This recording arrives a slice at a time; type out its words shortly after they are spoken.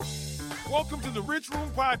Welcome to the Rich Room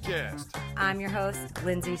Podcast. I'm your host,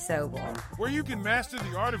 Lindsey, where you can master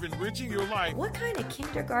the art of enriching your life. What kind of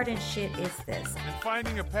kindergarten shit is this? And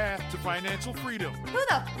finding a path to financial freedom. Who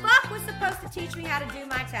the fuck was supposed to teach me how to do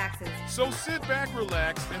my taxes? So sit back,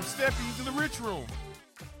 relax, and step into the Rich Room.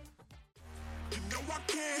 You know I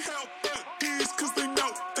can't help but these, cause they know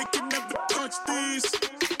they can never touch these.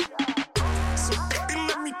 So baby,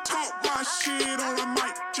 let me talk my shit, or I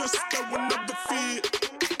might just throw another feed.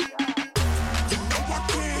 You know I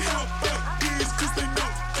can't help but these, cause they know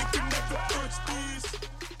they can never touch these.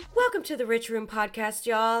 Welcome to the Rich Room Podcast,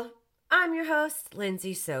 y'all. I'm your host,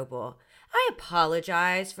 Lindsey Sobel. I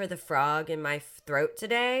apologize for the frog in my throat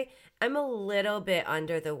today. I'm a little bit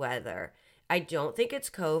under the weather. I don't think it's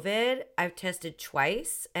COVID. I've tested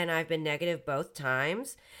twice and I've been negative both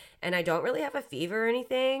times. And I don't really have a fever or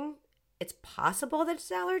anything. It's possible that it's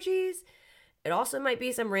allergies. It also might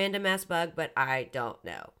be some random ass bug, but I don't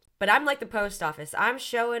know. But I'm like the post office. I'm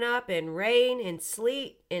showing up in rain, in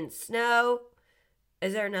sleet, in snow.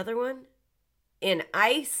 Is there another one? In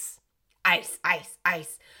ice. Ice. I'm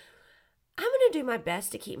going to do my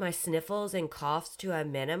best to keep my sniffles and coughs to a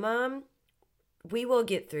minimum. We will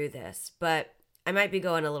get through this, but I might be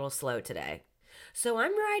going a little slow today. So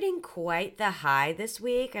I'm riding quite the high this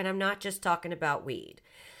week, and I'm not just talking about weed.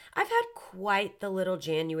 I've had quite the little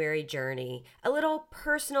January journey, a little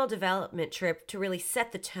personal development trip to really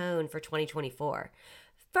set the tone for 2024.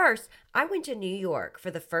 First, I went to New York for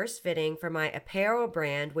the first fitting for my apparel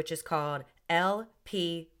brand, which is called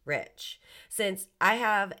LP Rich. Since I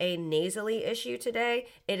have a nasally issue today,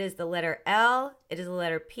 it is the letter L, it is the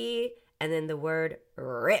letter P, and then the word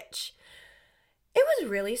rich. It was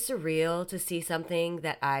really surreal to see something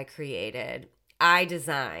that I created, I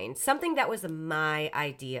designed, something that was my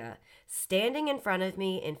idea, standing in front of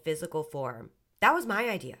me in physical form. That was my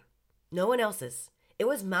idea, no one else's. It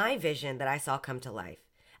was my vision that I saw come to life.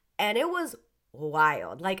 And it was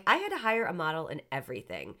wild. Like, I had to hire a model and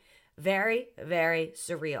everything. Very, very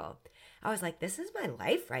surreal. I was like, this is my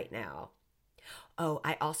life right now. Oh,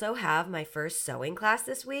 I also have my first sewing class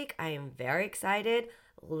this week. I am very excited,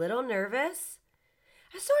 a little nervous.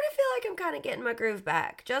 I sort of feel like I'm kind of getting my groove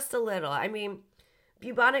back, just a little. I mean,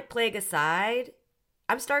 bubonic plague aside,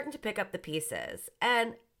 I'm starting to pick up the pieces,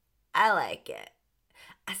 and I like it.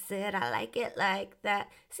 I said I like it like that.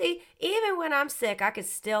 See, even when I'm sick, I could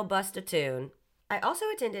still bust a tune. I also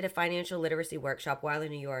attended a financial literacy workshop while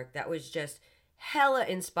in New York that was just hella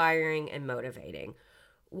inspiring and motivating.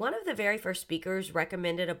 One of the very first speakers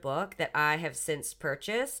recommended a book that I have since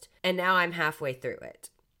purchased, and now I'm halfway through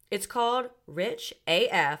it. It's called Rich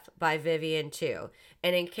AF by Vivian Tu.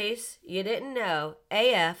 And in case you didn't know,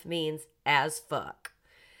 AF means as fuck.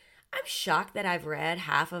 I'm shocked that I've read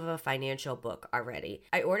half of a financial book already.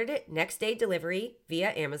 I ordered it next day delivery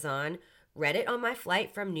via Amazon, read it on my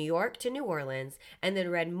flight from New York to New Orleans, and then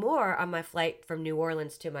read more on my flight from New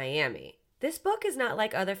Orleans to Miami. This book is not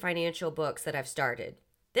like other financial books that I've started.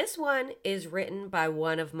 This one is written by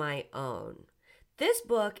one of my own. This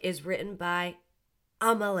book is written by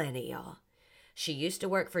a millennial. She used to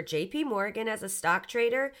work for JP Morgan as a stock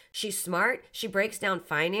trader. She's smart. She breaks down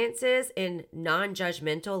finances in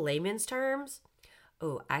non-judgmental layman's terms.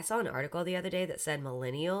 Oh, I saw an article the other day that said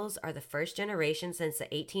millennials are the first generation since the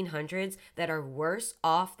 1800s that are worse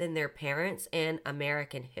off than their parents in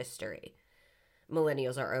American history.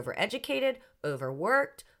 Millennials are overeducated,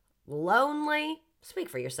 overworked, lonely, speak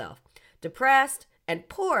for yourself, depressed, and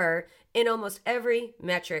poorer in almost every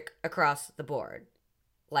metric across the board.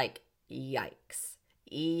 Like, yikes.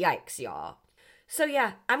 Yikes, y'all. So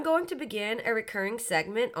yeah, I'm going to begin a recurring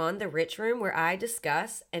segment on The Rich Room where I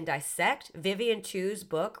discuss and dissect Vivian Tu's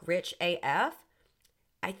book, Rich AF.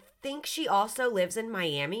 I think she also lives in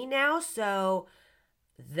Miami now, so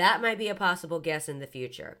that might be a possible guess in the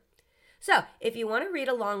future. So if you want to read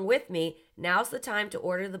along with me, now's the time to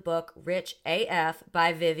order the book Rich AF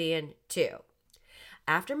by Vivian Tu.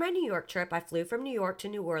 After my New York trip, I flew from New York to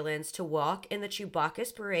New Orleans to walk in the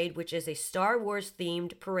Chewbacca's Parade, which is a Star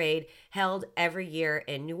Wars-themed parade held every year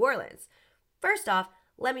in New Orleans. First off,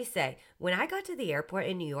 let me say, when I got to the airport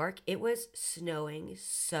in New York, it was snowing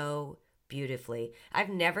so beautifully. I've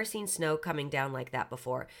never seen snow coming down like that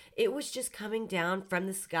before. It was just coming down from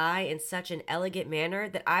the sky in such an elegant manner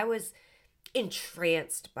that I was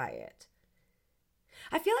entranced by it.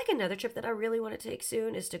 I feel like another trip that I really want to take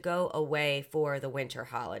soon is to go away for the winter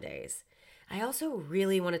holidays. I also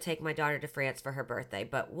really want to take my daughter to France for her birthday,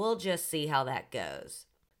 but we'll just see how that goes.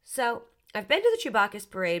 So, I've been to the Chewbacca's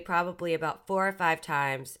Parade probably about 4 or 5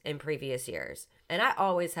 times in previous years, and I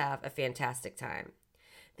always have a fantastic time.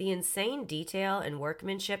 The insane detail and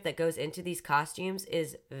workmanship that goes into these costumes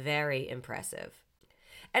is very impressive.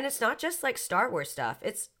 And it's not just like Star Wars stuff.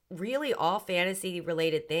 It's really all fantasy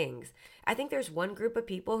related things. I think there's one group of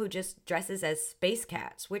people who just dresses as space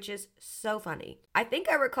cats, which is so funny. I think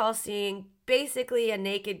I recall seeing basically a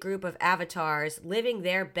naked group of avatars living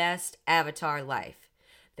their best avatar life.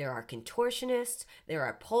 There are contortionists, there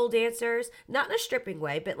are pole dancers, not in a stripping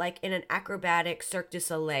way, but like in an acrobatic Cirque du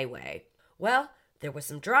Soleil way. Well, there was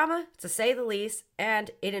some drama, to say the least,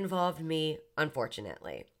 and it involved me,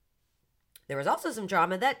 unfortunately. There was also some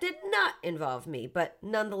drama that did not involve me, but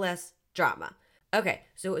nonetheless, drama. Okay,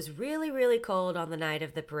 so it was really, really cold on the night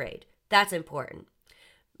of the parade. That's important.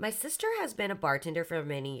 My sister has been a bartender for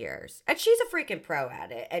many years, and she's a freaking pro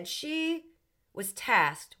at it, and she was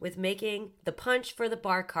tasked with making the punch for the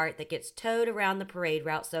bar cart that gets towed around the parade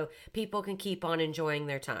route so people can keep on enjoying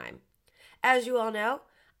their time. As you all know,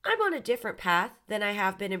 I'm on a different path than I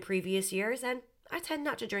have been in previous years, and I tend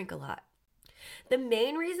not to drink a lot. The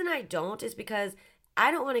main reason I don't is because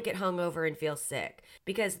I don't want to get hungover and feel sick,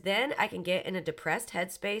 because then I can get in a depressed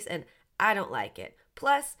headspace and I don't like it.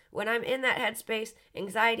 Plus, when I'm in that headspace,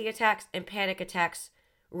 anxiety attacks and panic attacks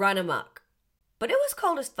run amok. But it was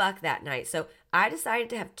cold as fuck that night, so I decided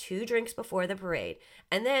to have 2 drinks before the parade,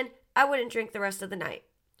 and then I wouldn't drink the rest of the night.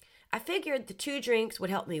 I figured the 2 drinks would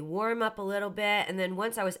help me warm up a little bit, and then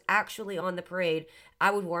once I was actually on the parade,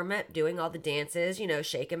 I would warm up doing all the dances,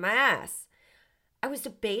 shaking my ass. I was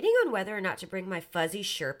debating on whether or not to bring my fuzzy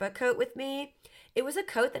Sherpa coat with me. It was a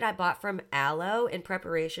coat that I bought from Aloe in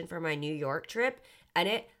preparation for my New York trip, and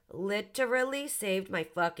it literally saved my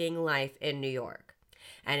fucking life in New York.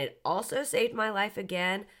 And it also saved my life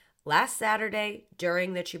again last Saturday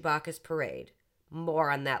during the Chewbacca's parade.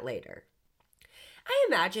 More on that later. I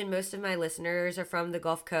imagine most of my listeners are from the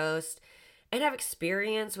Gulf Coast and have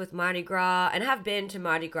experience with Mardi Gras and have been to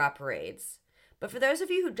Mardi Gras parades. But for those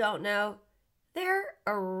of you who don't know, they're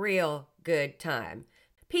a real good time.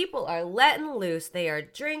 People are letting loose. They are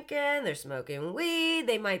drinking, they're smoking weed,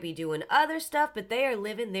 they might be doing other stuff, but they are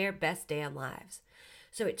living their best damn lives.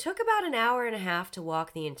 So it took about an hour and a half to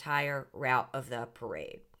walk the entire route of the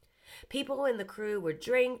parade. People in the crew were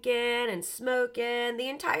drinking and smoking the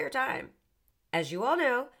entire time. As you all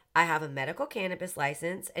know, I have a medical cannabis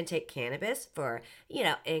license and take cannabis for,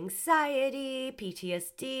 anxiety,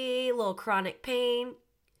 PTSD, a little chronic pain.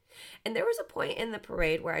 And there was a point in the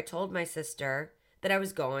parade where I told my sister that I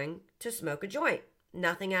was going to smoke a joint.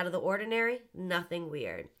 Nothing out of the ordinary, nothing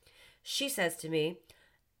weird. She says to me,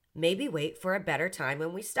 maybe wait for a better time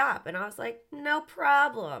when we stop. And I was like, no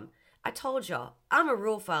problem. I told y'all, I'm a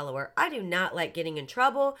rule follower. I do not like getting in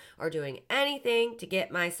trouble or doing anything to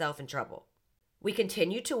get myself in trouble. We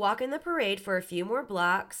continued to walk in the parade for a few more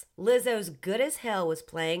blocks. Lizzo's Good as Hell was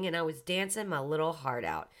playing and I was dancing my little heart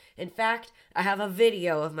out. In fact, I have a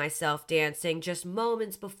video of myself dancing just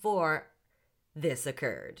moments before this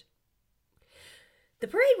occurred. The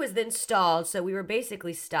parade was then stalled, so we were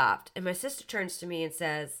basically stopped. And my sister turns to me and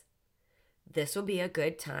says, this will be a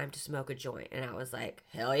good time to smoke a joint. And I was like,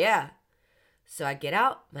 hell yeah. So I get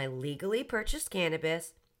out my legally purchased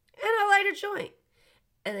cannabis and I light a joint.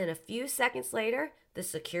 And then a few seconds later, the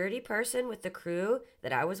security person with the crew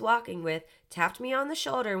that I was walking with tapped me on the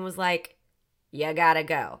shoulder and was like, you gotta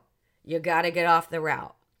go. You gotta get off the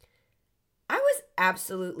route. I was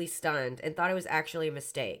absolutely stunned and thought it was actually a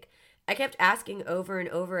mistake. I kept asking over and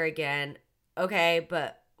over again, okay,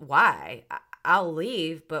 but why? I'll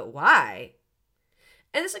leave, but why?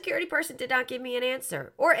 And the security person did not give me an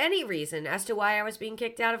answer or any reason as to why I was being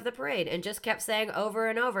kicked out of the parade and just kept saying over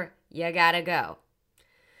and over, you gotta go.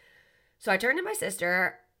 So I turned to my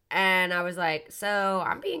sister and I was like, so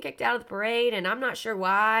I'm being kicked out of the parade and I'm not sure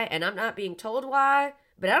why and I'm not being told why,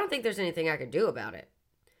 but I don't think there's anything I can do about it.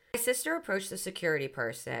 My sister approached the security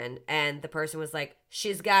person and the person was like,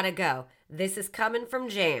 she's gotta go. This is coming from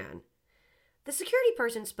Jan. The security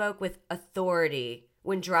person spoke with authority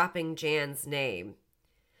when dropping Jan's name.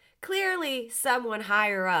 Clearly, someone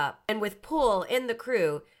higher up and with pull in the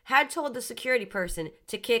crew had told the security person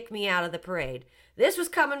to kick me out of the parade. This was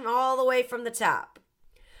coming all the way from the top.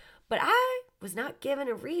 But I was not given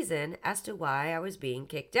a reason as to why I was being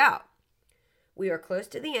kicked out. We were close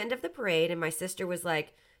to the end of the parade and my sister was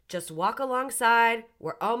like, just walk alongside,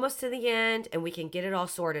 we're almost to the end and we can get it all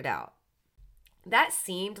sorted out. That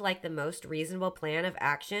seemed like the most reasonable plan of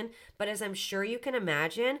action, but as I'm sure you can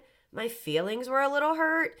imagine, my feelings were a little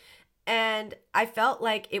hurt and I felt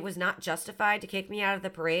like it was not justified to kick me out of the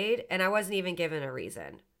parade and I wasn't even given a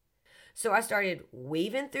reason. So I started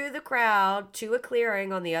weaving through the crowd to a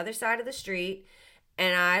clearing on the other side of the street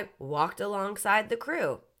and I walked alongside the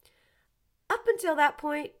crew. Up until that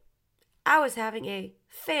point, I was having a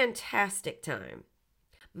fantastic time.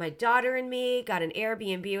 My daughter and me got an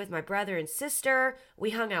Airbnb with my brother and sister. We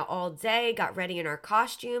hung out all day, got ready in our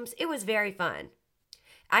costumes. It was very fun.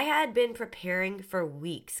 I had been preparing for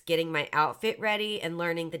weeks, getting my outfit ready and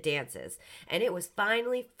learning the dances. And it was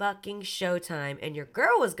finally fucking showtime, and your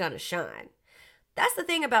girl was gonna shine. That's the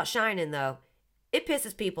thing about shining, though. It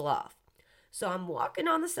pisses people off. So I'm walking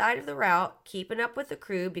on the side of the route, keeping up with the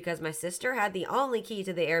crew because my sister had the only key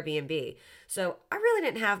to the Airbnb. So I really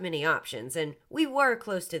didn't have many options, and we were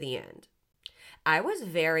close to the end. I was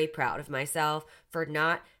very proud of myself for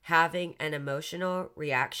not having an emotional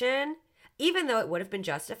reaction, even though it would have been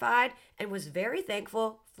justified, and was very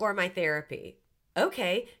thankful for my therapy.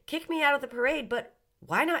 Okay, kick me out of the parade, but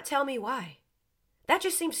why not tell me why? That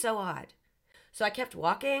just seems so odd. So I kept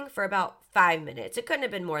walking for about 5 minutes. It couldn't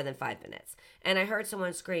have been more than 5 minutes. And I heard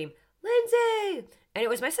someone scream, "Lindsey!" And it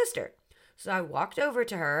was my sister. So I walked over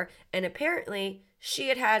to her, and apparently she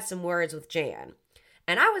had had some words with Jan.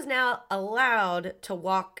 And I was now allowed to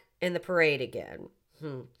walk in the parade again.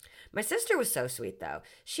 My sister was so sweet, though.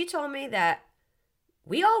 She told me that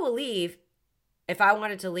we all will leave if I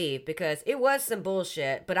wanted to leave because it was some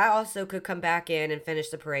bullshit, but I also could come back in and finish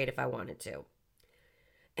the parade if I wanted to.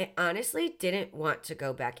 I honestly didn't want to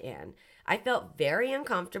go back in. I felt very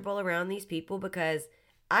uncomfortable around these people because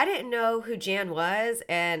I didn't know who Jan was,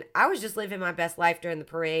 and I was just living my best life during the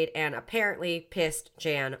parade and apparently pissed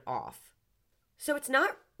Jan off. So it's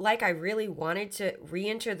not like I really wanted to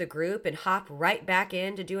re-enter the group and hop right back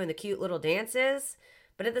into doing the cute little dances.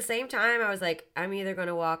 But at the same time, I was like, I'm either going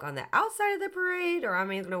to walk on the outside of the parade or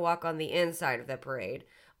I'm either going to walk on the inside of the parade.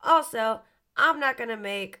 Also, I'm not going to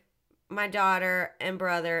make my daughter and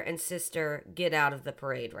brother and sister get out of the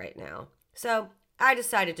parade right now. So I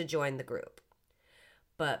decided to join the group.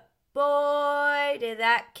 But boy, did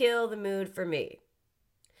that kill the mood for me.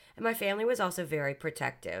 And my family was also very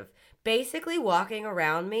protective, basically walking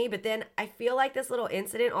around me. But then I feel like this little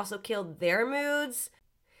incident also killed their moods.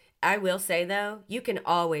 I will say, though, you can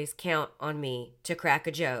always count on me to crack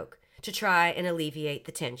a joke, to try and alleviate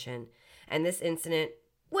the tension. And this incident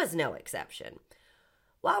was no exception.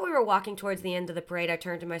 While we were walking towards the end of the parade, I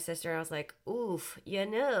turned to my sister and I was like, oof, this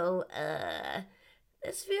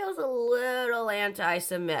feels a little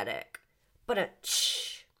anti-Semitic. But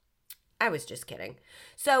I was just kidding.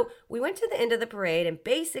 So we went to the end of the parade and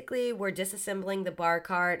basically we're disassembling the bar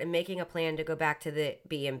cart and making a plan to go back to the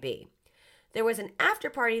B&B. There was an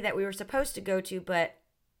after party that we were supposed to go to, but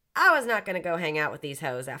I was not going to go hang out with these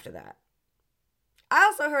hoes after that. I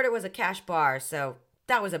also heard it was a cash bar, so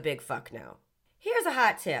that was a big fuck no. Here's a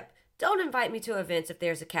hot tip. Don't invite me to events if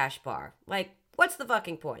there's a cash bar. Like, what's the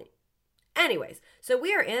fucking point? Anyways, so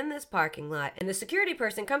we are in this parking lot, and the security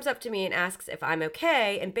person comes up to me and asks if I'm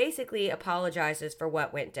okay, and basically apologizes for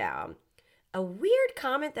what went down. A weird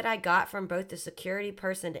comment that I got from both the security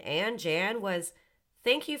person and Jan was,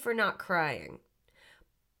 "Thank you for not crying."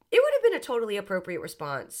 It would have been a totally appropriate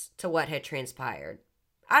response to what had transpired.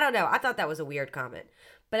 I don't know. I thought that was a weird comment.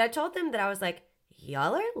 But I told them that I was like,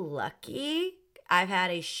 y'all are lucky I've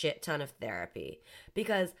had a shit ton of therapy,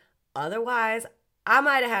 because otherwise I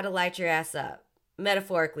might have had to light your ass up.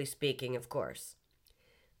 Metaphorically speaking, of course.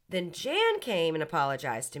 Then Jan came and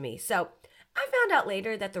apologized to me. So I found out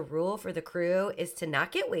later that the rule for the crew is to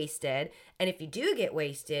not get wasted. And if you do get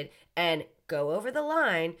wasted and go over the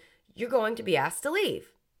line, you're going to be asked to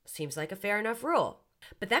leave. Seems like a fair enough rule.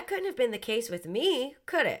 But that couldn't have been the case with me,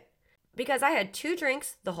 could it? Because I had 2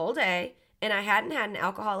 drinks the whole day, and I hadn't had an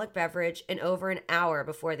alcoholic beverage in over an hour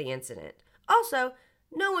before the incident. Also,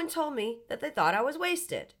 no one told me that they thought I was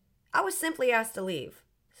wasted. I was simply asked to leave.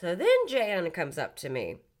 So then Jan comes up to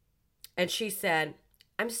me, and she said,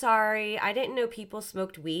 "I'm sorry, I didn't know people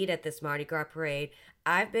smoked weed at this Mardi Gras parade.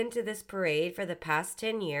 I've been to this parade for the past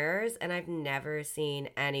 10 years, and I've never seen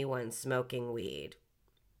anyone smoking weed."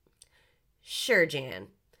 Sure, Jan.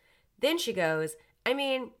 Then she goes, "I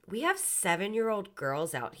mean, we have 7-year-old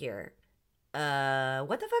girls out here.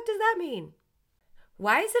 What the fuck does that mean?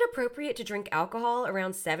 Why is it appropriate to drink alcohol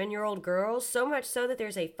around 7-year-old girls, so much so that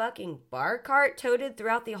there's a fucking bar cart toted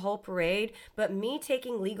throughout the whole parade, but me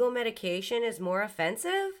taking legal medication is more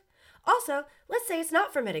offensive? Also, let's say it's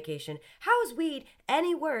not for medication. How is weed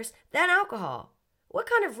any worse than alcohol? What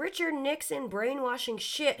kind of Richard Nixon brainwashing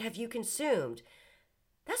shit have you consumed?"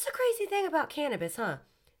 That's the crazy thing about cannabis, huh?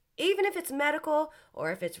 Even if it's medical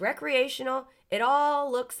or if it's recreational, it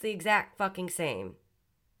all looks the exact fucking same.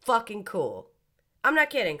 Fucking cool. I'm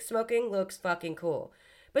not kidding. Smoking looks fucking cool.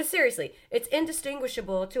 But seriously, it's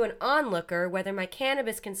indistinguishable to an onlooker whether my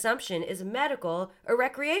cannabis consumption is medical or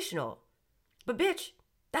recreational. But bitch,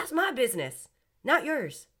 That's my business, not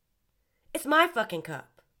yours. It's my fucking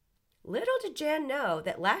cup. Little did Jan know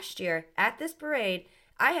that last year at this parade,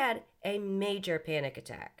 I had a major panic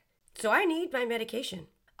attack. So I need my medication.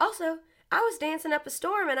 Also, I was dancing up a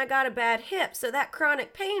storm and I got a bad hip, so that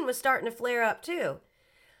chronic pain was starting to flare up too.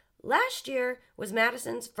 Last year was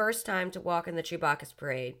Madison's first time to walk in the Chewbacca's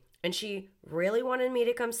parade, and she really wanted me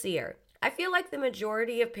to come see her. I feel like the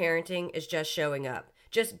majority of parenting is just showing up,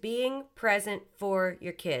 just being present for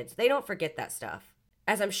your kids. They don't forget that stuff.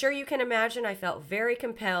 As I'm sure you can imagine, I felt very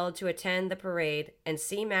compelled to attend the parade and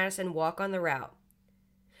see Madison walk on the route.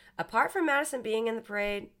 Apart from Madison being in the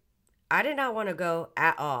parade, I did not want to go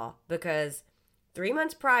at all because 3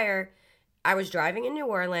 months prior, I was driving in New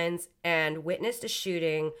Orleans and witnessed a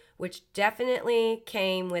shooting, which definitely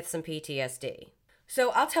came with some PTSD.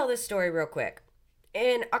 So I'll tell this story real quick.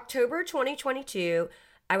 In October 2022,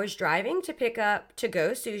 I was driving to pick up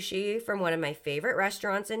to-go sushi from one of my favorite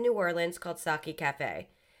restaurants in New Orleans called Sake Cafe.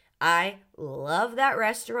 I love that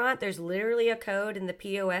restaurant. There's literally a code in the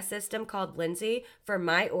POS system called Lindsey for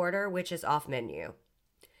my order, which is off menu.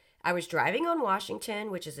 I was driving on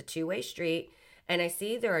Washington, which is a two-way street, and I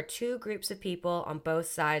see there are two groups of people on both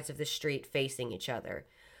sides of the street facing each other.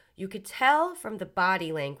 You could tell from the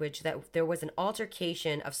body language that there was an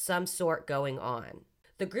altercation of some sort going on.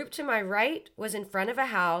 The group to my right was in front of a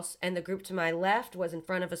house, and the group to my left was in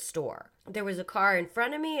front of a store. There was a car in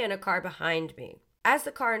front of me and a car behind me. As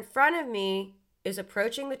the car in front of me is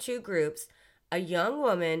approaching the two groups, a young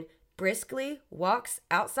woman briskly walks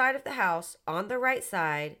outside of the house on the right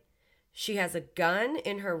side. She has a gun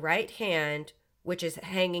in her right hand, which is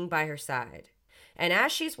hanging by her side. And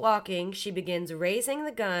as she's walking, she begins raising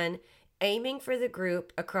the gun, aiming for the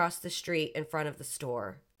group across the street in front of the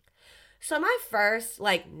store. So my first,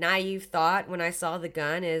 naive thought when I saw the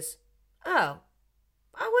gun is, oh,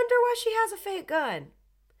 I wonder why she has a fake gun.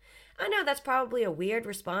 I know that's probably a weird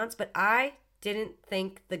response, but I didn't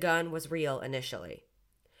think the gun was real initially.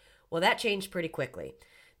 Well, that changed pretty quickly.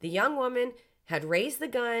 The young woman had raised the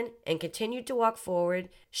gun and continued to walk forward.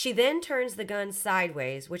 She then turns the gun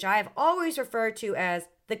sideways, which I have always referred to as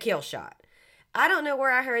the kill shot. I don't know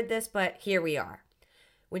where I heard this, but here we are.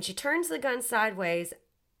 When she turns the gun sideways,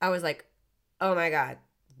 I was like, oh my God,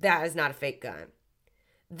 that is not a fake gun.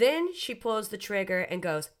 Then she pulls the trigger and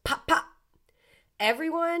goes, pop, pop.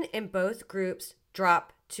 Everyone in both groups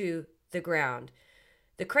drop to the ground.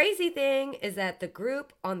 The crazy thing is that the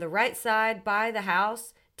group on the right side by the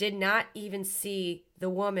house did not even see the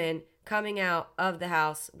woman coming out of the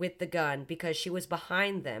house with the gun because she was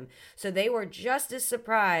behind them. So they were just as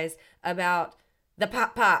surprised about the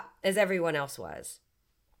pop pop as everyone else was.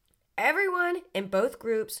 Everyone in both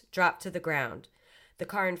groups dropped to the ground. The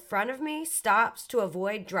car in front of me stops to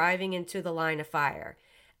avoid driving into the line of fire.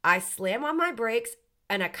 I slam on my brakes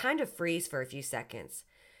and I kind of freeze for a few seconds.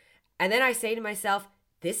 And then I say to myself,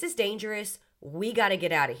 this is dangerous. We got to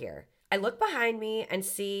get out of here. I look behind me and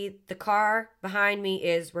see the car behind me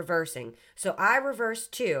is reversing. So I reverse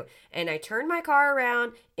too. And I turn my car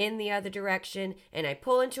around in the other direction and I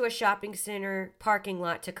pull into a shopping center parking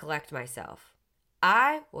lot to collect myself.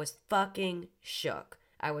 I was fucking shook.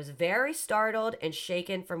 I was very startled and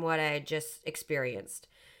shaken from what I had just experienced.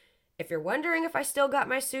 If you're wondering if I still got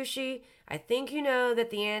my sushi, I think you know that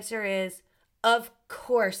the answer is, of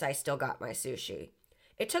course I still got my sushi.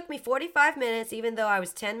 It took me 45 minutes, even though I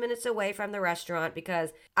was 10 minutes away from the restaurant,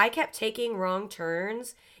 because I kept taking wrong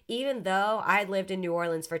turns, even though I had lived in New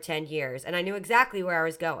Orleans for 10 years, and I knew exactly where I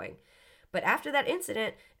was going. But after that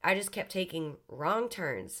incident, I just kept taking wrong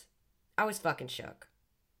turns. I was fucking shook.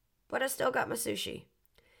 But I still got my sushi.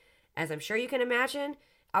 As I'm sure you can imagine,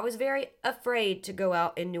 I was very afraid to go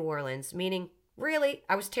out in New Orleans, meaning, really,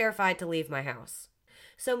 I was terrified to leave my house.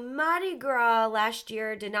 So Mardi Gras last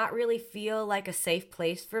year did not really feel like a safe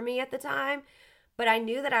place for me at the time, but I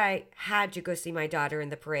knew that I had to go see my daughter in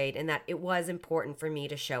the parade and that it was important for me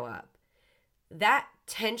to show up. That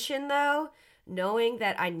tension, though, knowing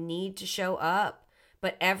that I need to show up,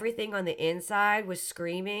 but everything on the inside was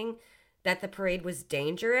screaming that the parade was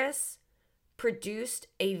dangerous, produced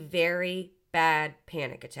a very bad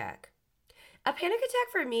panic attack. A panic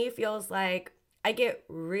attack for me feels like I get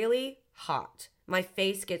really hot. My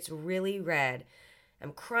face gets really red.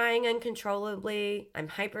 I'm crying uncontrollably. I'm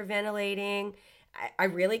hyperventilating. I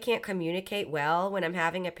really can't communicate well when I'm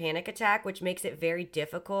having a panic attack, which makes it very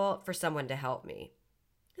difficult for someone to help me.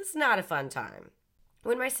 It's not a fun time.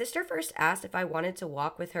 When my sister first asked if I wanted to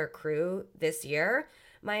walk with her crew this year,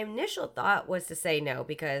 my initial thought was to say no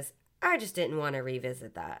because I just didn't want to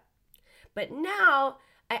revisit that. But now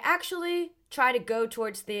I actually try to go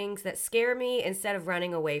towards things that scare me instead of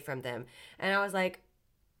running away from them. And I was like,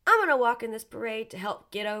 I'm going to walk in this parade to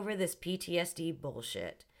help get over this PTSD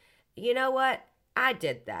bullshit. You know what? I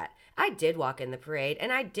did that. I did walk in the parade,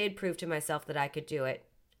 and I did prove to myself that I could do it.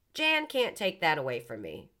 Jan can't take that away from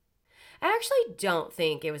me. I actually don't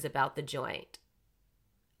think it was about the joint.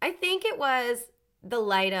 I think it was the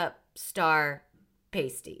light up star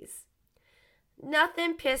pasties.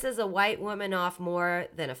 Nothing pisses a white woman off more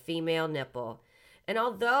than a female nipple. And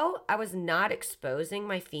although I was not exposing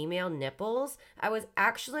my female nipples, I was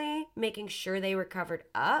actually making sure they were covered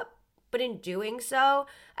up. But in doing so,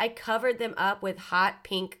 I covered them up with hot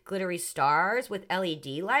pink glittery stars with LED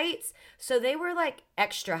lights, so they were like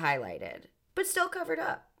extra highlighted, but still covered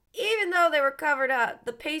up. Even though they were covered up,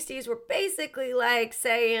 the pasties were basically like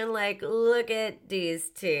saying like, look at these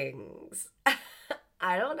things.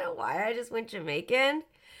 I don't know why I just went Jamaican,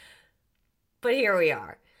 but here we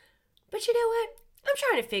are. But you know what? I'm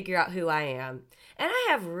trying to figure out who I am. And I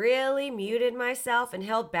have really muted myself and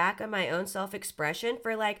held back on my own self-expression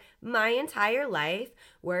for like my entire life,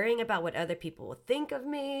 worrying about what other people will think of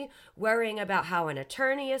me, worrying about how an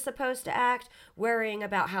attorney is supposed to act, worrying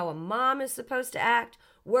about how a mom is supposed to act,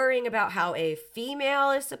 worrying about how a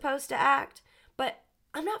female is supposed to act. But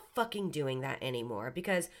I'm not fucking doing that anymore,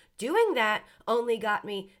 because doing that only got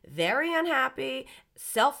me very unhappy,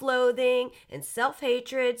 self-loathing, and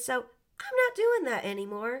self-hatred. So I'm not doing that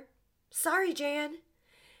anymore. Sorry, Jan.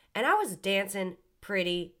 And I was dancing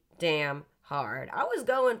pretty damn hard. I was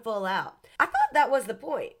going full out. I thought that was the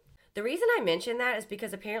point. The reason I mentioned that is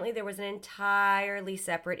because apparently there was an entirely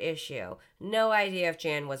separate issue. No idea if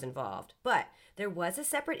Jan was involved. But there was a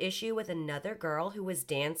separate issue with another girl who was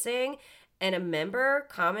dancing, and a member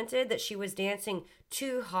commented that she was dancing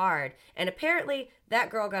too hard. And apparently that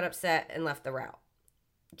girl got upset and left the route.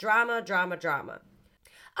 Drama, drama, drama.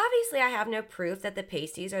 Obviously, I have no proof that the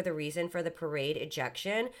pasties are the reason for the parade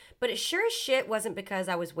ejection, but it sure as shit wasn't because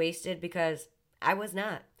I was wasted, because I was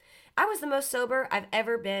not. I was the most sober I've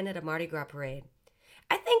ever been at a Mardi Gras parade.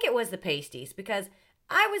 I think it was the pasties, because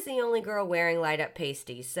I was the only girl wearing light-up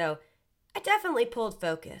pasties, so I definitely pulled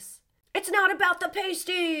focus. It's not about the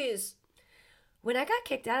pasties! When I got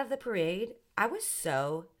kicked out of the parade, I was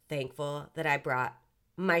so thankful that I brought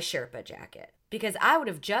my Sherpa jacket, because I would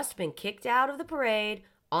have just been kicked out of the parade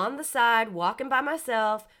on the side, walking by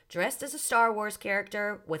myself, dressed as a Star Wars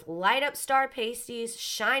character, with light-up star pasties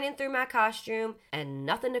shining through my costume, and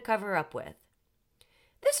nothing to cover up with.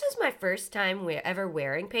 This was my first time ever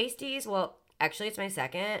wearing pasties. Well, actually, it's my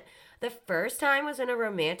second. The first time was in a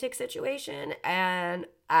romantic situation, and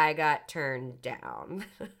I got turned down.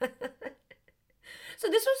 So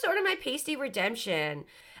this was sort of my pasty redemption.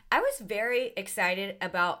 I was very excited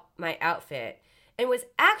about my outfit and was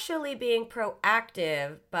actually being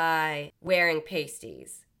proactive by wearing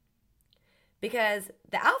pasties, because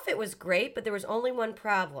the outfit was great, but there was only one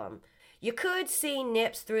problem. You could see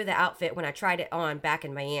nips through the outfit when I tried it on back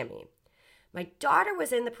in Miami. My daughter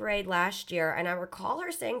was in the parade last year, and I recall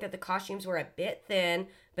her saying that the costumes were a bit thin,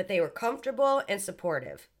 but they were comfortable and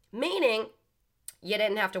supportive, meaning you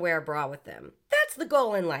didn't have to wear a bra with them. That's the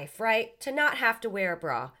goal in life, right? To not have to wear a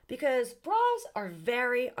bra, because bras are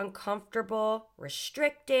very uncomfortable,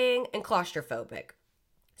 restricting, and claustrophobic.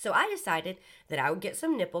 So I decided that I would get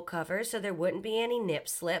some nipple covers so there wouldn't be any nip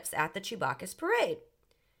slips at the Chewbacca's parade.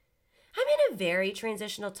 I'm in a very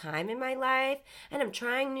transitional time in my life, and I'm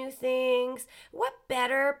trying new things. What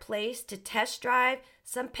better place to test drive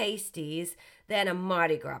some pasties than a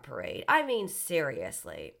Mardi Gras parade? I mean,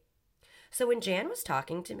 seriously. So when Jan was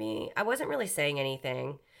talking to me, I wasn't really saying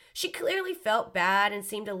anything. She clearly felt bad and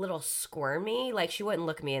seemed a little squirmy, like she wouldn't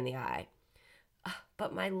look me in the eye.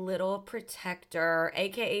 But my little protector,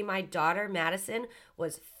 aka my daughter Madison,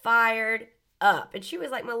 was fired up, and she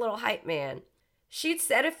was like my little hype man. She'd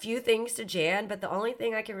said a few things to Jan, but the only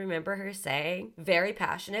thing I can remember her saying very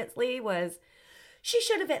passionately was, she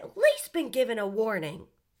should have at least been given a warning.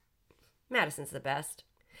 Madison's the best.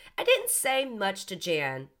 I didn't say much to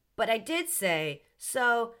Jan, but I did say,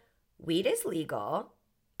 so weed is legal.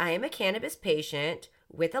 I am a cannabis patient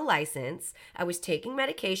with a license. I was taking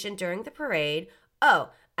medication during the parade. Oh,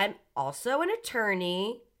 I'm also an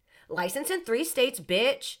attorney. Licensed in 3 states,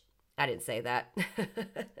 bitch. I didn't say that.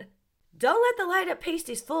 Don't let the light-up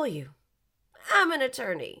pasties fool you. I'm an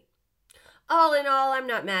attorney. All in all, I'm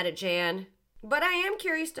not mad at Jan, but I am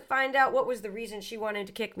curious to find out what was the reason she wanted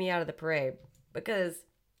to kick me out of the parade, because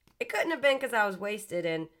it couldn't have been because I was wasted,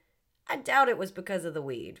 and I doubt it was because of the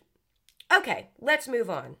weed. Okay, let's move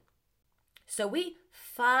on. So we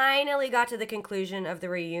finally got to the conclusion of the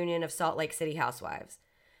reunion of Salt Lake City housewives.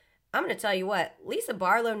 I'm going to tell you what, Lisa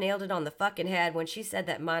Barlow nailed it on the fucking head when she said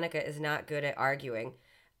that Monica is not good at arguing.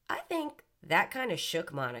 I think That kind of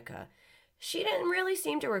shook Monica. She didn't really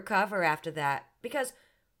seem to recover after that, because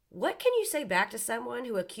what can you say back to someone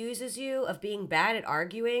who accuses you of being bad at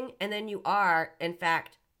arguing and then you are, in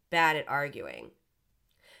fact, bad at arguing?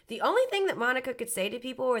 The only thing that Monica could say to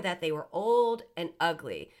people were that they were old and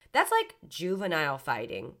ugly. That's like juvenile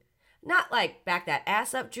fighting. Not like back that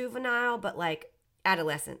ass up juvenile, but like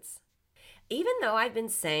adolescence. Even though I've been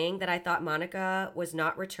saying that I thought Monica was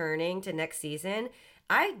not returning to next season,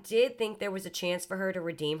 I did think there was a chance for her to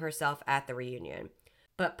redeem herself at the reunion.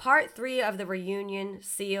 But part 3 of the reunion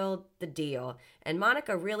sealed the deal, and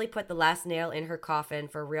Monica really put the last nail in her coffin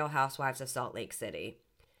for Real Housewives of Salt Lake City.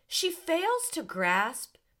 She fails to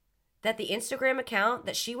grasp that the Instagram account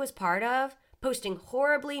that she was part of, posting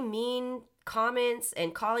horribly mean comments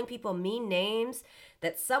and calling people mean names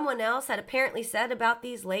that someone else had apparently said about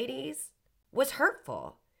these ladies, was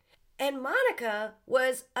hurtful. And Monica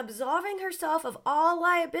was absolving herself of all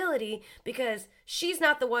liability because she's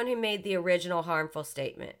not the one who made the original harmful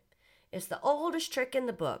statement. It's the oldest trick in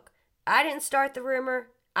the book. I didn't start the rumor,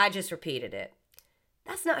 I just repeated it.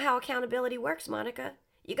 That's not how accountability works, Monica.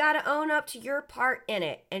 You gotta own up to your part in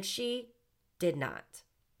it, and she did not.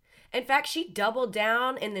 In fact, she doubled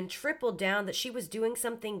down and then tripled down that she was doing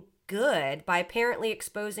something good by apparently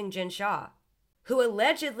exposing Jen Shah, who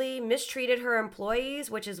allegedly mistreated her employees,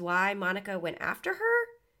 which is why Monica went after her.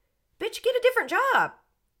 Bitch, get a different job.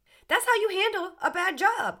 That's how you handle a bad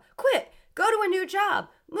job. Quit. Go to a new job.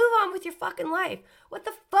 Move on with your fucking life. What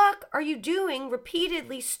the fuck are you doing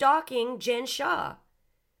repeatedly stalking Jen Shah?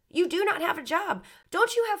 You do not have a job.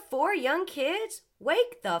 Don't you have 4 young kids?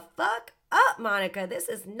 Wake the fuck up, Monica. This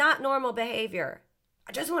is not normal behavior.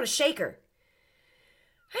 I just want to shake her.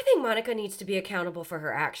 I think Monica needs to be accountable for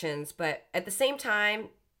her actions, but at the same time,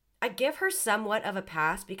 I give her somewhat of a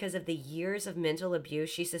pass because of the years of mental abuse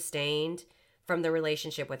she sustained from the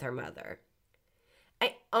relationship with her mother.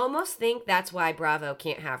 I almost think that's why Bravo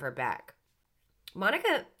can't have her back.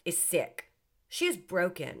 Monica is sick. She is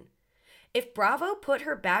broken. If Bravo put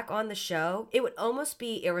her back on the show, it would almost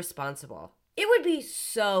be irresponsible. It would be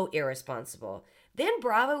so irresponsible. Then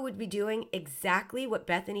Bravo would be doing exactly what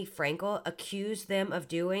Bethany Frankel accused them of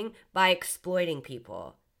doing by exploiting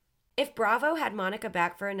people. If Bravo had Monica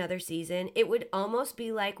back for another season, it would almost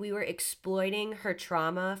be like we were exploiting her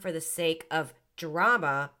trauma for the sake of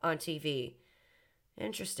drama on TV.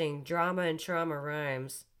 Interesting, drama and trauma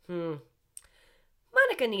rhymes. Monica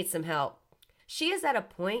needs some help. She is at a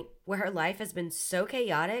point where her life has been so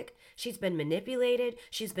chaotic, she's been manipulated,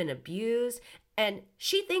 she's been abused, and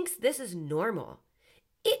she thinks this is normal.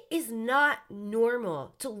 It is not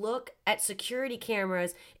normal to look at security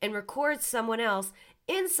cameras and record someone else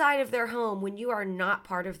inside of their home when you are not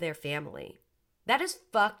part of their family. That is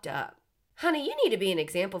fucked up. Honey, you need to be an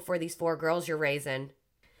example for these 4 girls you're raising.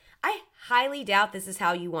 I highly doubt this is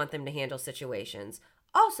how you want them to handle situations.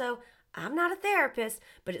 Also, I'm not a therapist,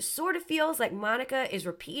 but it sort of feels like Monica is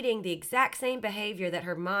repeating the exact same behavior that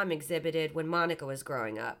her mom exhibited when Monica was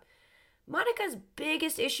growing up. Monica's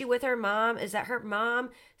biggest issue with her mom is that her mom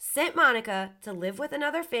sent Monica to live with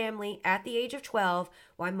another family at the age of 12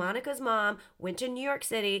 while Monica's mom went to New York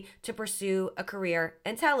City to pursue a career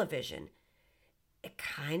in television. It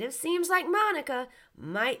kind of seems like Monica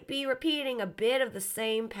might be repeating a bit of the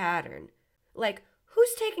same pattern. Like,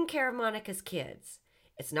 who's taking care of Monica's kids?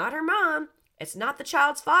 It's not her mom. It's not the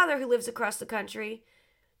child's father who lives across the country.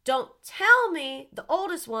 Don't tell me the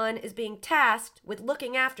oldest one is being tasked with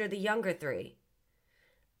looking after the younger 3.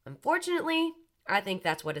 Unfortunately, I think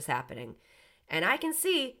that's what is happening. And I can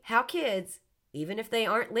see how kids, even if they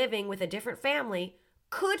aren't living with a different family,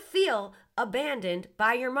 could feel abandoned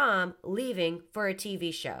by your mom leaving for a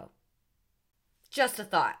TV show. Just a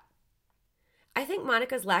thought. I think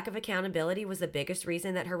Monica's lack of accountability was the biggest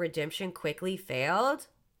reason that her redemption quickly failed.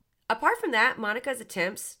 Apart from that, Monica's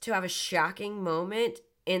attempts to have a shocking moment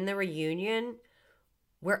in the reunion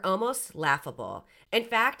were almost laughable. In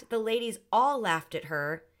fact, the ladies all laughed at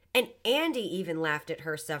her, and Andy even laughed at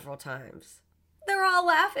her several times. They're all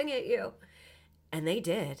laughing at you. And they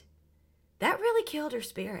did. That really killed her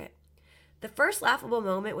spirit. The first laughable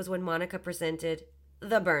moment was when Monica presented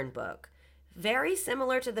the burn book. Very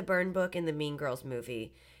similar to the burn book in the Mean Girls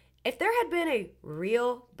movie. If there had been a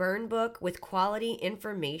real burn book with quality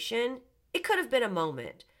information, it could have been a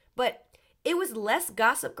moment. But it was less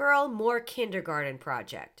Gossip Girl, more Kindergarten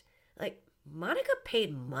Project. Like, Monica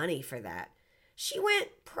paid money for that. She went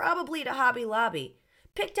probably to Hobby Lobby,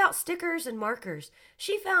 picked out stickers and markers.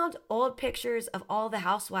 She found old pictures of all the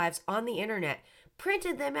housewives on the internet,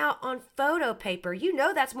 printed them out on photo paper. You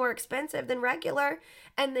know that's more expensive than regular.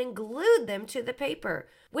 And then glued them to the paper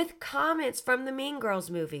with comments from the Mean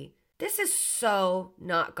Girls movie. This is so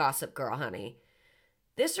not Gossip Girl, honey.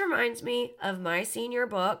 This reminds me of my senior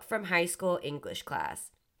book from high school English class.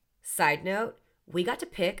 Side note, we got to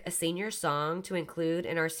pick a senior song to include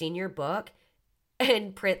in our senior book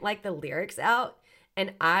and print like the lyrics out,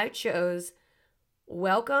 and I chose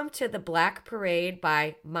Welcome to the Black Parade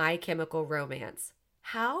by My Chemical Romance.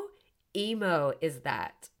 How emo is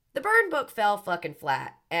that? The burn book fell fucking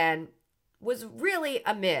flat and was really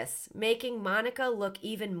a miss, making Monica look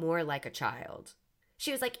even more like a child.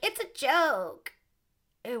 She was like, "It's a joke."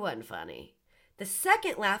 It wasn't funny. The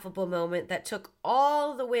second laughable moment that took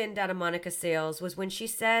all the wind out of Monica's sails was when she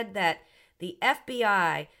said that the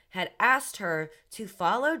FBI had asked her to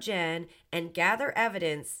follow Jen and gather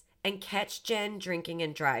evidence and catch Jen drinking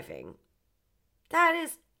and driving. That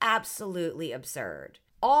is absolutely absurd.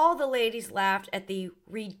 All the ladies laughed at the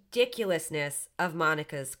ridiculousness of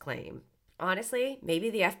Monica's claim. Honestly, maybe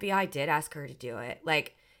the FBI did ask her to do it.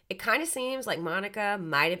 Like, it kind of seems like Monica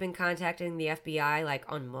might have been contacting the FBI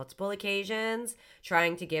like on multiple occasions,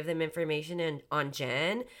 trying to give them information on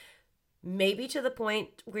Jen. Maybe to the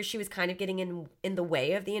point where she was kind of getting in the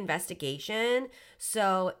way of the investigation.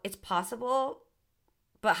 So it's possible,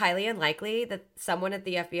 but highly unlikely, that someone at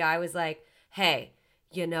the FBI was like, "Hey,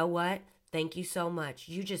 you know what? Thank you so much.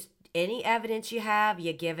 Any evidence you have,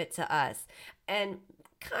 you give it to us." And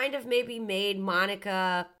kind of maybe made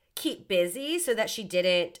Monica keep busy so that she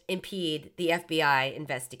didn't impede the FBI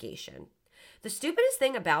investigation. The stupidest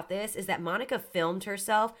thing about this is that Monica filmed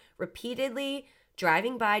herself repeatedly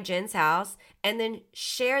driving by Jen's house and then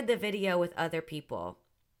shared the video with other people.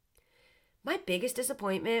 My biggest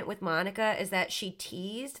disappointment with Monica is that she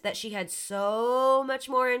teased that she had so much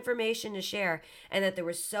more information to share and that there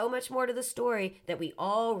was so much more to the story that we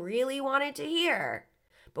all really wanted to hear.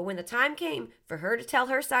 But when the time came for her to tell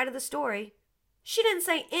her side of the story, she didn't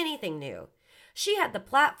say anything new. She had the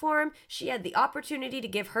platform, she had the opportunity to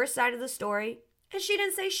give her side of the story, and she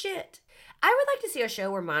didn't say shit. I would like to see a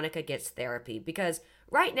show where Monica gets therapy because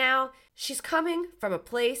right now she's coming from a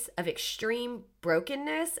place of extreme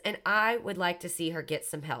brokenness, and I would like to see her get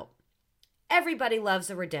some help. Everybody loves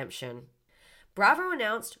a redemption. Bravo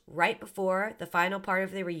announced right before the final part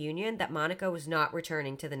of the reunion that Monica was not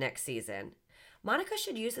returning to the next season. Monica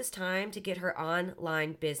should use this time to get her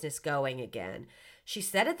online business going again. She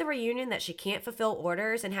said at the reunion that she can't fulfill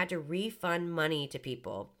orders and had to refund money to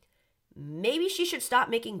people. Maybe she should stop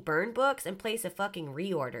making burn books and place a fucking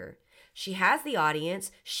reorder. She has the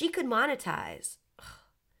audience. She could monetize. Ugh,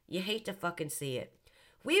 you hate to fucking see it.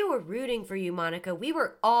 We were rooting for you, Monica. We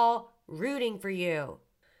were all rooting for you.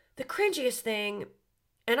 The cringiest thing,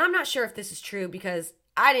 and I'm not sure if this is true because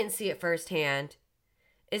I didn't see it firsthand,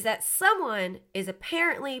 is that someone is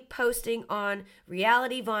apparently posting on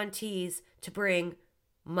Reality Von Tease to bring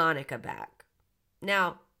Monica back.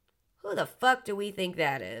 Now, who the fuck do we think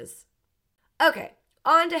that is? Okay,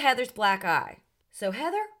 on to Heather's black eye. So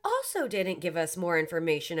Heather also didn't give us more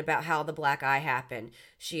information about how the black eye happened.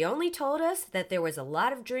 She only told us that there was a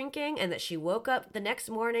lot of drinking and that she woke up the next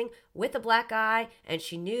morning with a black eye and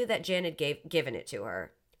she knew that Jen had given it to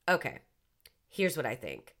her. Okay, here's what I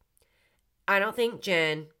think. I don't think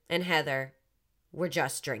Jen and Heather were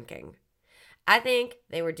just drinking. I think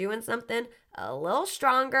they were doing something a little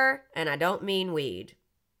stronger, and I don't mean weed.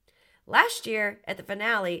 Last year, at the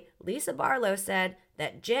finale, Lisa Barlow said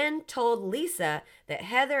that Jen told Lisa that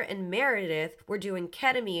Heather and Meredith were doing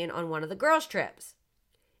ketamine on one of the girls' trips.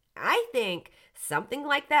 I think something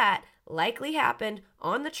like that likely happened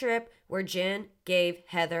on the trip where Jen gave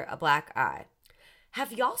Heather a black eye.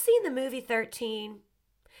 Have y'all seen the movie 13?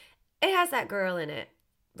 It has that girl in it,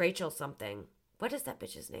 Rachel something. What is that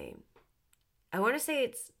bitch's name? I want to say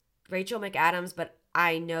it's Rachel McAdams, but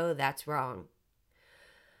I know that's wrong.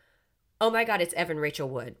 Oh my God, it's Evan Rachel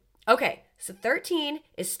Wood. Okay, so 13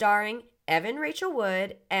 is starring Evan Rachel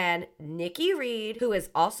Wood and Nikki Reed, who is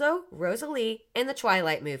also Rosalie in the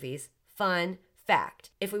Twilight movies. Fun fact.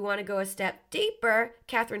 If we want to go a step deeper,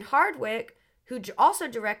 Catherine Hardwicke, who also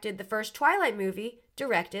directed the first Twilight movie,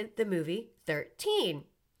 directed the movie 13.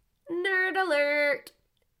 Nerd alert.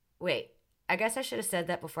 Wait, I guess I should have said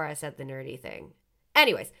that before I said the nerdy thing.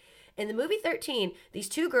 Anyways, in the movie 13, these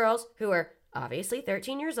two girls who are obviously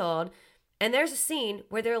 13 years old, and there's a scene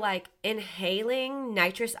where they're like inhaling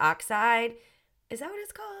nitrous oxide. Is that what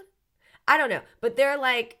it's called? I don't know, but they're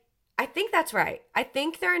like, I think that's right. I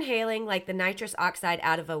think they're inhaling like the nitrous oxide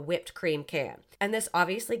out of a whipped cream can. And this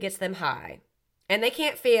obviously gets them high. And they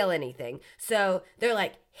can't feel anything. So they're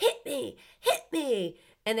like, hit me, hit me.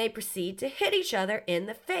 And they proceed to hit each other in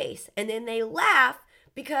the face. And then they laugh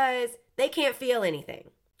because they can't feel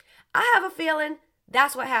anything. I have a feeling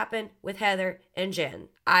That's what happened with Heather and Jen.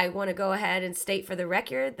 I want to go ahead and state for the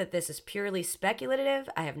record that this is purely speculative.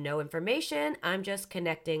 I have no information. I'm just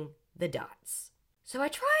connecting the dots. So I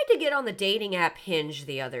tried to get on the dating app Hinge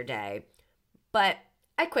the other day, but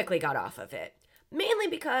I quickly got off of it. Mainly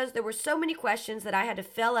because there were so many questions that I had to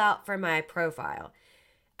fill out for my profile.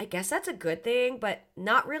 I guess that's a good thing, but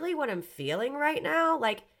not really what I'm feeling right now.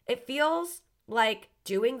 Like, it feels like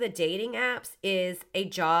doing the dating apps is a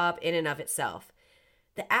job in and of itself.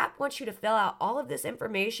 The app wants you to fill out all of this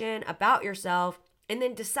information about yourself and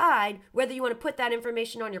then decide whether you want to put that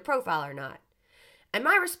information on your profile or not. And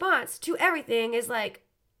my response to everything is like,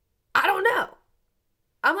 I don't know.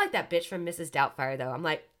 I'm like that bitch from Mrs. Doubtfire, though. I'm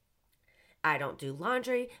like, I don't do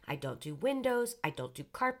laundry. I don't do windows. I don't do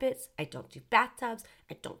carpets. I don't do bathtubs.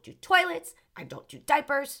 I don't do toilets. I don't do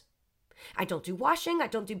diapers. I don't do washing. I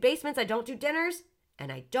don't do basements. I don't do dinners.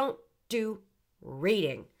 And I don't do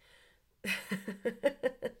reading.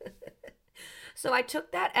 So I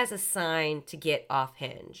took that as a sign to get off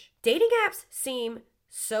Hinge. Dating apps seem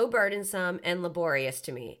so burdensome and laborious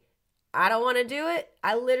to me. I don't want to do it.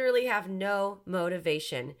 I literally have no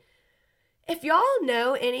motivation. If y'all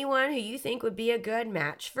know anyone who you think would be a good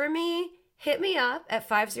match for me, hit me up at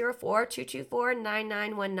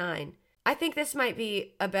 504-224-9919. I think this might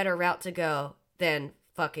be a better route to go than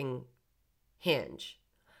fucking Hinge.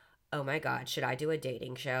 Oh my God, should I do a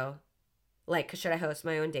dating show? Like, should I host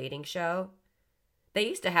my own dating show? They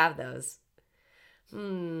used to have those.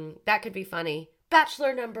 That could be funny.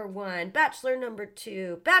 Bachelor number 1, Bachelor number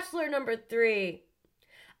 2, Bachelor number 3.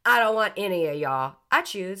 I don't want any of y'all. I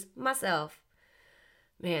choose myself.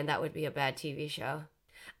 Man, that would be a bad TV show.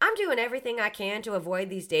 I'm doing everything I can to avoid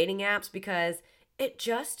these dating apps because it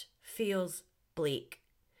just feels bleak.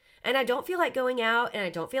 And I don't feel like going out, and I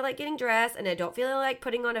don't feel like getting dressed, and I don't feel like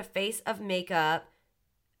putting on a face of makeup.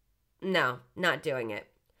 No, not doing it.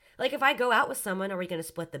 Like, if I go out with someone, are we going to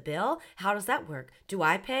split the bill? How does that work? Do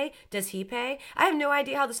I pay? Does he pay? I have no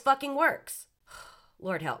idea how this fucking works.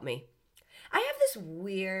 Lord help me. I have this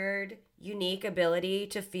weird, unique ability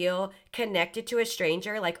to feel connected to a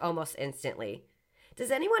stranger like almost instantly.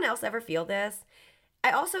 Does anyone else ever feel this?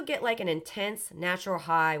 I also get like an intense natural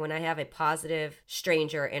high when I have a positive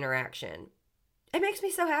stranger interaction. It makes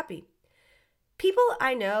me so happy. People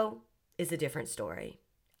I know is a different story.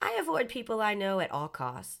 I avoid people I know at all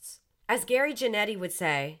costs. As Gary Janetti would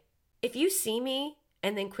say, if you see me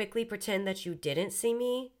and then quickly pretend that you didn't see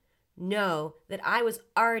me, know that I was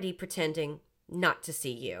already pretending not to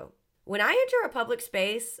see you. When I enter a public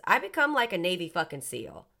space, I become like a Navy fucking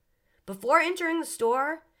SEAL. Before entering the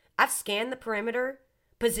store, I've scanned the perimeter,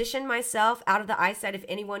 positioned myself out of the eyesight of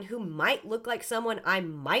anyone who might look like someone I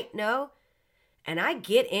might know, and I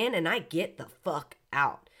get in and I get the fuck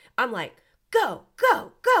out. I'm like, go,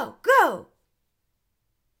 go, go, go.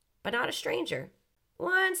 But not a stranger.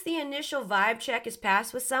 Once the initial vibe check is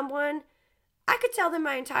passed with someone, I could tell them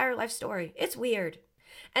my entire life story. It's weird.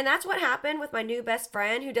 And that's what happened with my new best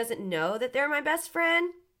friend who doesn't know that they're my best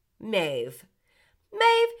friend, Maeve.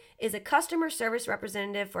 Maeve is a customer service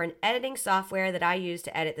representative for an editing software that I use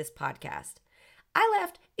to edit this podcast. I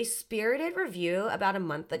left a spirited review about a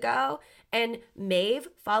month ago, and Maeve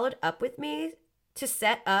followed up with me to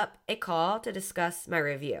set up a call to discuss my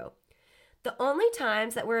review. The only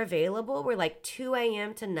times that were available were like 2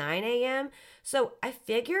 a.m. to 9 a.m., so I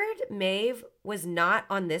figured Maeve was not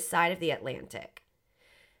on this side of the Atlantic.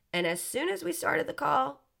 And as soon as we started the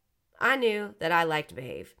call, I knew that I liked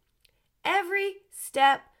Maeve. Every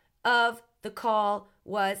step of the call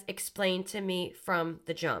was explained to me from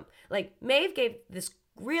the jump. Like, Maeve gave this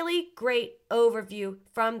really great overview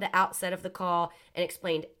from the outset of the call and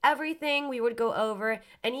explained everything we would go over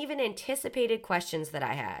and even anticipated questions that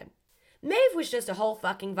I had. Maeve was just a whole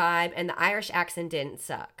fucking vibe, and the Irish accent didn't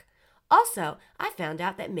suck. Also, I found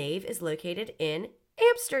out that Maeve is located in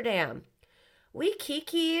Amsterdam. We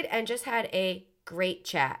kikied and just had a great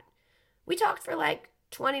chat. We talked for like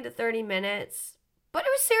 20 to 30 minutes, but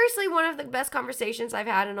it was seriously one of the best conversations I've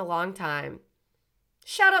had in a long time.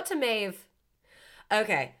 Shout out to Maeve.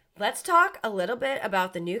 Okay, let's talk a little bit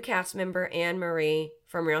about the new cast member, Anne Marie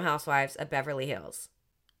from Real Housewives of Beverly Hills.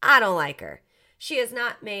 I don't like her. She has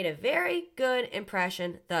not made a very good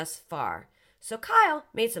impression thus far. So Kyle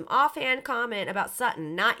made some offhand comment about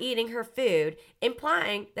Sutton not eating her food,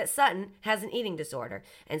 implying that Sutton has an eating disorder.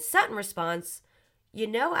 And Sutton responds, "You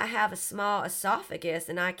know I have a small esophagus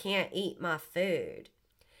and I can't eat my food."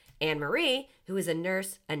 Anne Marie, who is a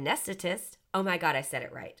nurse anesthetist, oh my God, I said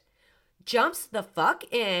it right, jumps the fuck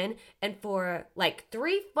in and for like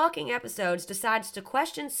 3 fucking episodes decides to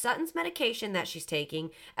question Sutton's medication that she's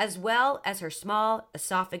taking as well as her small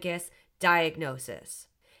esophagus diagnosis.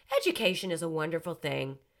 Education is a wonderful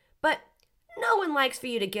thing, but no one likes for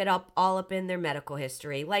you to get all up in their medical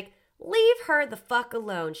history. Like, leave her the fuck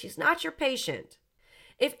alone. She's not your patient.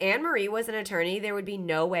 If Anne-Marie was an attorney, there would be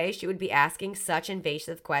no way she would be asking such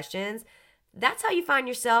invasive questions. That's how you find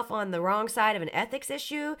yourself on the wrong side of an ethics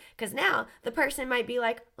issue, because now the person might be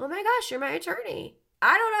like, oh my gosh, you're my attorney.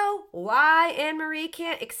 I don't know why Anne-Marie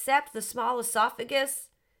can't accept the small esophagus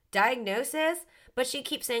diagnosis, but she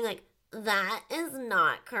keeps saying like, that is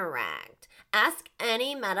not correct. Ask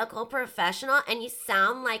any medical professional and you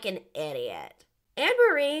sound like an idiot.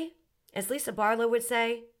 Anne-Marie, as Lisa Barlow would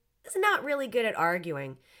say, is not really good at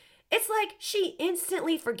arguing. It's like she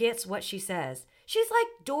instantly forgets what she says. She's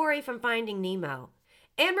like Dory from Finding Nemo.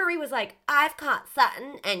 Anne-Marie was like, I've caught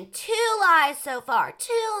Sutton and 2 lies so far.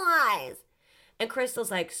 2 lies. And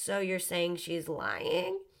Crystal's like, so you're saying she's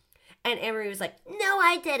lying? And Anne-Marie was like, no,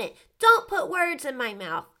 I didn't. Don't put words in my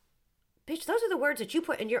mouth. Bitch, those are the words that you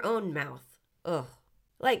put in your own mouth. Ugh.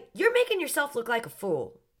 Like, you're making yourself look like a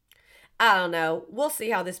fool. I don't know. We'll see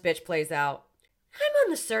how this bitch plays out. I'm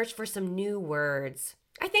on the search for some new words.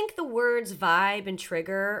 I think the words vibe and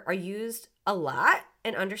trigger are used a lot,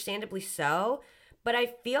 and understandably so, but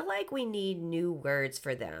I feel like we need new words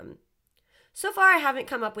for them. So far, I haven't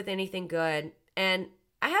come up with anything good, and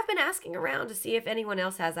I have been asking around to see if anyone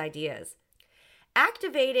else has ideas.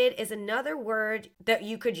 Activated is another word that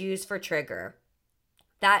you could use for trigger.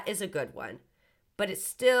 That is a good one, but it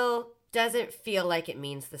still doesn't feel like it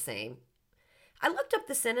means the same. I looked up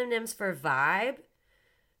the synonyms for vibe.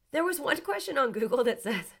 There was one question on Google that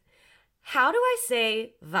says, how do I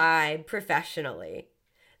say vibe professionally?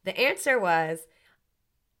 The answer was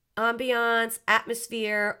ambiance,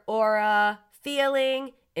 atmosphere, aura,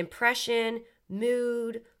 feeling, impression,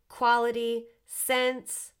 mood, quality,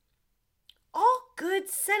 sense. All good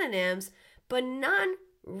synonyms, but none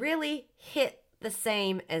really hit the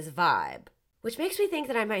same as vibe, which makes me think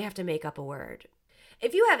that I might have to make up a word.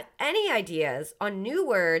 If you have any ideas on new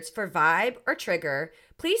words for vibe or trigger,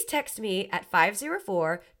 please text me at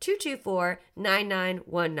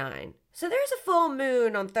 504-224-9919. So there's a full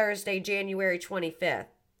moon on Thursday, January 25th,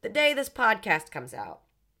 the day this podcast comes out.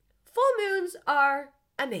 Full moons are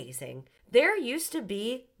amazing. There used to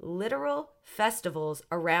be literal festivals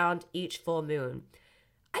around each full moon.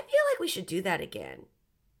 I feel like we should do that again.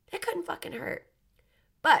 It couldn't fucking hurt.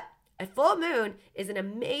 But a full moon is an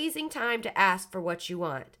amazing time to ask for what you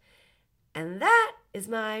want. And that is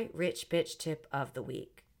my rich bitch tip of the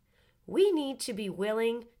week. We need to be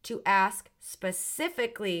willing to ask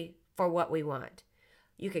specifically for what we want.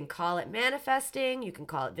 You can call it manifesting, you can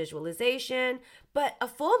call it visualization, but a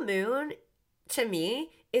full moon, to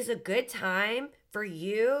me, is a good time for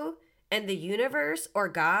you and the universe or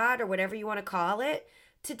God or whatever you want to call it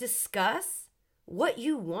to discuss what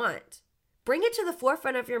you want. Bring it to the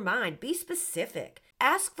forefront of your mind. Be specific.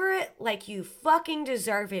 Ask for it like you fucking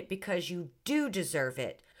deserve it because you do deserve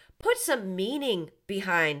it. Put some meaning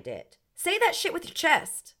behind it. Say that shit with your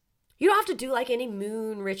chest. You don't have to do like any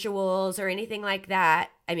moon rituals or anything like that.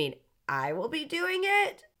 I mean, I will be doing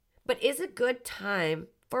it, but it's a good time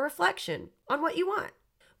for reflection on what you want.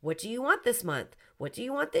 What do you want this month? What do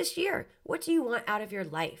you want this year? What do you want out of your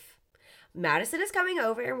life? Madison is coming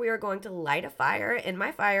over and we are going to light a fire in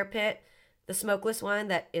my fire pit. The smokeless one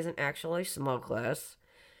that isn't actually smokeless.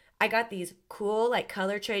 I got these cool like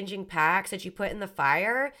color changing packs that you put in the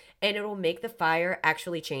fire and it will make the fire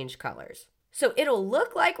actually change colors. So it'll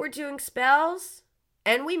look like we're doing spells,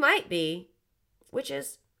 and we might be, which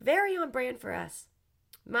is very on brand for us.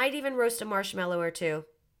 Might even roast a marshmallow or two.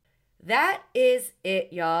 That is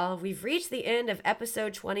it, y'all. We've reached the end of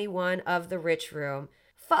episode 21 of The Rich Room.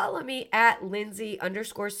 Follow me at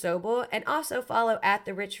Lindsey_Sobel and also follow at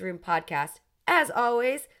The Rich Room Podcast. As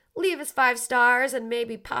always, leave us 5 stars and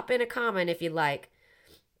maybe pop in a comment if you like.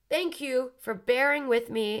 Thank you for bearing with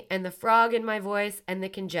me and the frog in my voice and the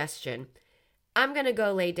congestion. I'm going to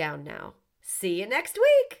go lay down now. See you next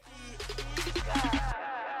week.